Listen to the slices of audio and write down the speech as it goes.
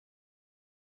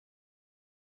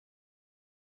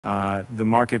The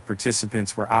market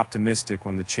participants were optimistic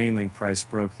when the Chainlink price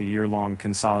broke the year-long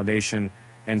consolidation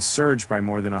and surged by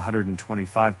more than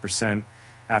 125%.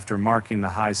 After marking the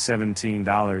high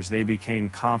 $17, they became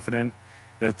confident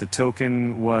that the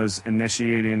token was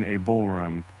initiating a bull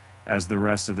run, as the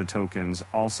rest of the tokens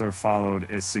also followed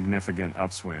a significant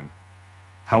upswing.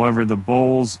 However, the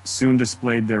bulls soon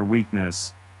displayed their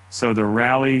weakness, so the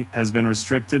rally has been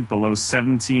restricted below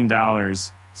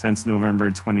 $17 since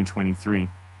November 2023.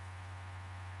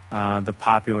 The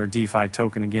popular DeFi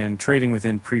token, again, trading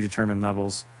within predetermined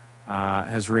levels,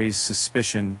 has raised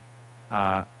suspicion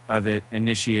of it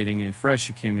initiating a fresh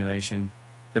accumulation.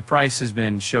 The price has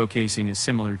been showcasing a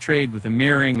similar trade with a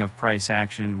mirroring of price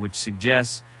action, which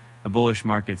suggests the bullish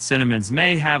market sentiments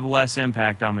may have less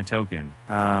impact on the token.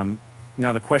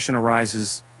 Now the question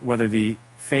arises whether the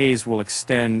phase will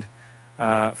extend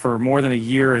for more than a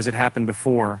year as it happened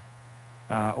before,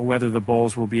 or whether the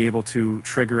bulls will be able to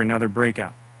trigger another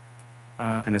breakout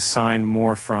and assign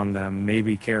more from them,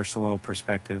 maybe cash flow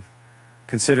perspective.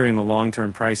 Considering the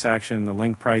long-term price action, the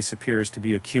link price appears to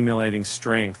be accumulating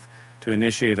strength to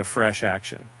initiate a fresh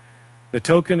action. The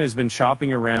token has been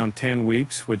shopping around 10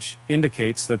 weeks, which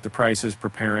indicates that the price is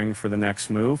preparing for the next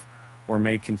move or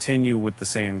may continue with the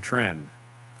same trend.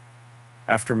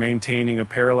 After maintaining a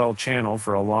parallel channel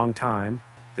for a long time,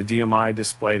 the DMI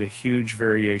displayed a huge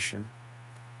variation.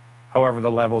 However,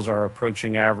 the levels are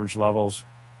approaching average levels,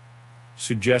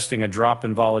 suggesting a drop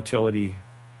in volatility,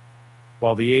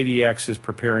 while the ADX is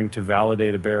preparing to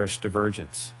validate a bearish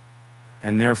divergence.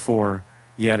 And therefore,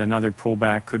 yet another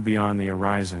pullback could be on the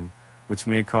horizon, which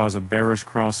may cause a bearish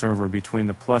crossover between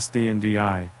the plus D and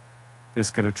DI. This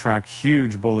could attract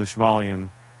huge bullish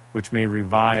volume, which may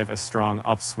revive a strong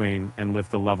upswing and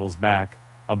lift the levels back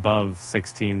above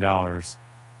 $16.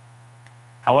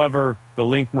 However, the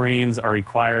Link Marines are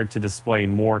required to display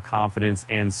more confidence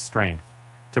and strength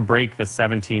to break the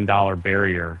 $17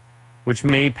 barrier, which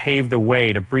may pave the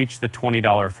way to breach the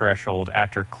 $20 threshold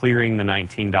after clearing the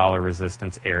 $19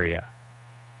 resistance area.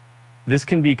 This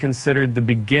can be considered the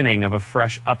beginning of a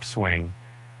fresh upswing,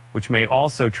 which may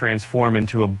also transform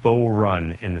into a bull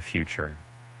run in the future.